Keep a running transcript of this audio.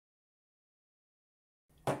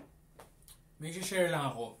may share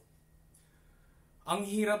lang ako. Ang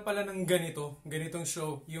hirap pala ng ganitong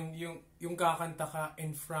show, yung kakanta ka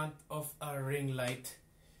in front of a ring light.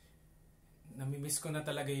 Namimiss ko na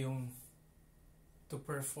talaga yung to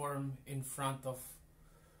perform in front of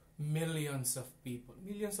millions of people.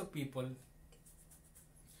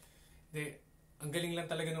 Ang galing lang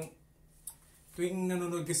talaga nung tuwing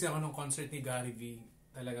nanonood kasi ako ng concert ni Gary V,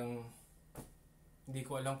 talagang hindi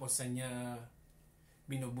ko alam kung saan niya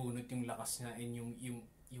binubunot yung lakas niya and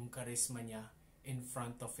yung charisma niya in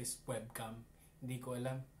front of his webcam. Hindi ko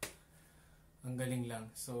alam. Ang galing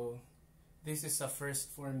lang. So, this is a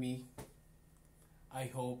first for me. I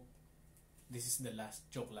hope this is the last.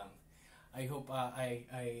 Joke lang. I hope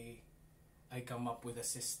I come up with a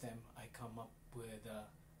system. I come up with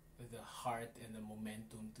the heart and the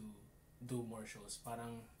momentum to do more shows.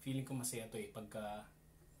 Parang feeling ko masaya to pagka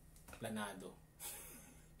planado.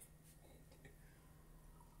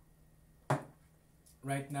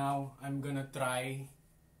 Right now, I'm gonna try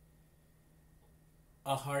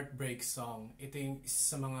a heartbreak song. Ito yung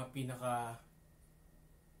isa sa mga pinaka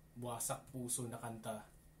wasak puso na kanta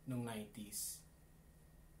nung 90s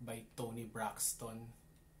by Toni Braxton.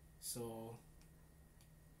 So,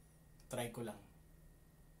 try ko lang.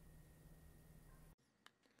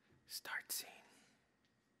 Start scene.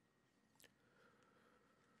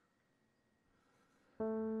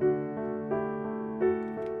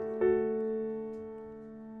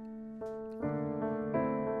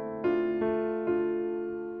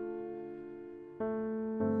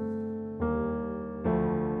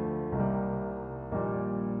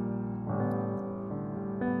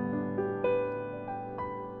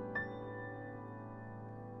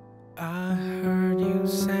 I heard you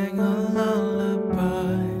sang a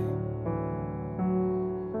lullaby.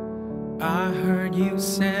 I heard you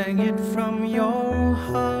sang it from your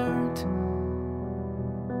heart.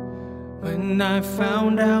 When I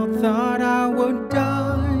found out, thought I would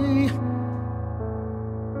die,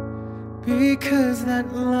 because that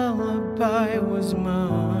lullaby was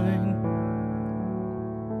mine.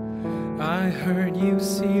 I heard you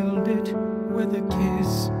sealed it with a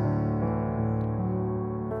kiss.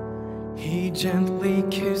 He gently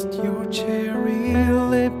kissed your cherry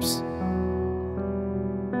lips.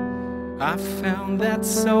 I found that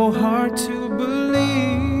so hard to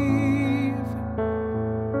believe,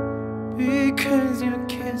 because your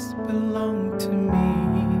kiss belonged to me.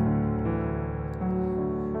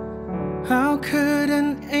 How could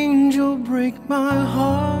an angel break my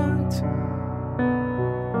heart?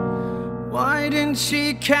 Why didn't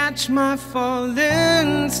she catch my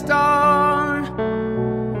falling star?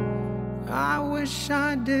 I wish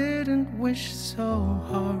I didn't wish so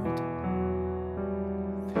hard.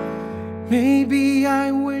 Maybe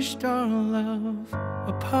I wished our love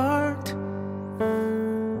apart.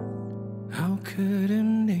 How could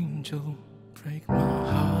an angel break my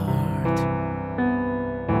heart?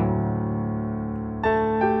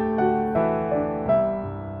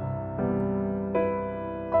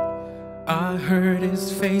 I heard his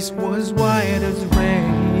face was white as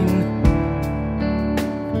rain,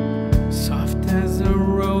 soft as a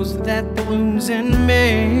rose that blooms in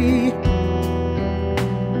May.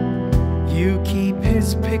 You keep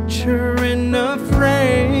his picture in a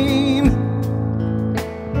frame,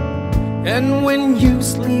 and when you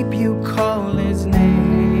sleep you call his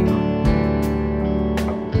name.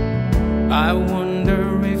 I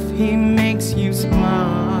wonder if he makes you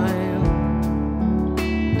smile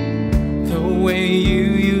the way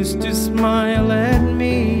you used to smile at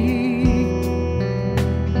me.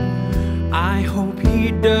 I hope he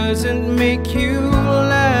doesn't make you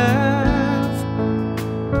laugh,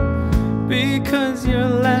 because your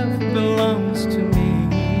laugh belongs to me.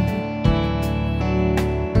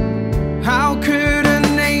 How could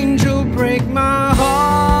an angel break my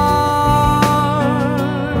heart?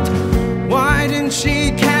 Why didn't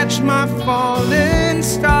she catch my falling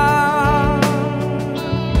star?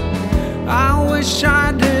 I wish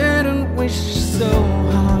I didn't wish so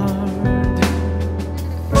hard.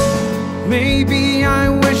 Maybe I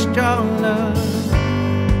wished our love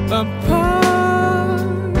apart.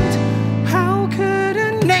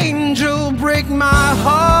 Angel break my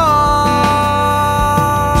heart.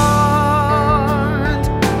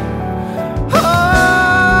 Heart.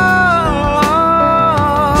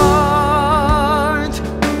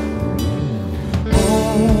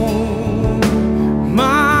 Oh,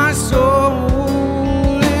 my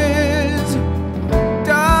soul is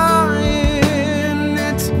dying,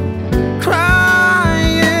 it's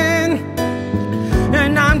crying.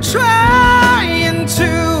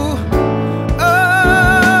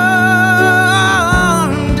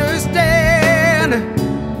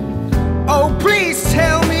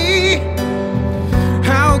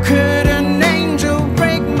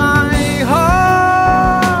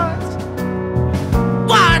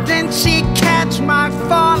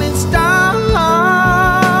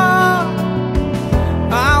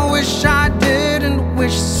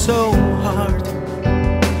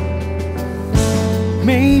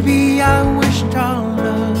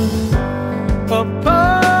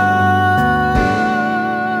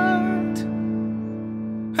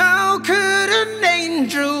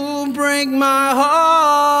 break my heart?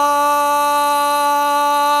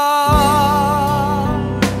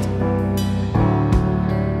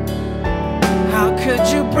 How could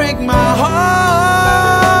you break my heart?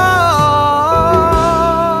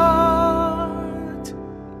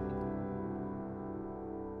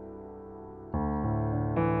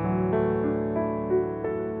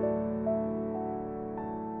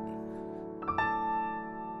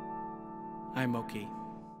 I'm okay.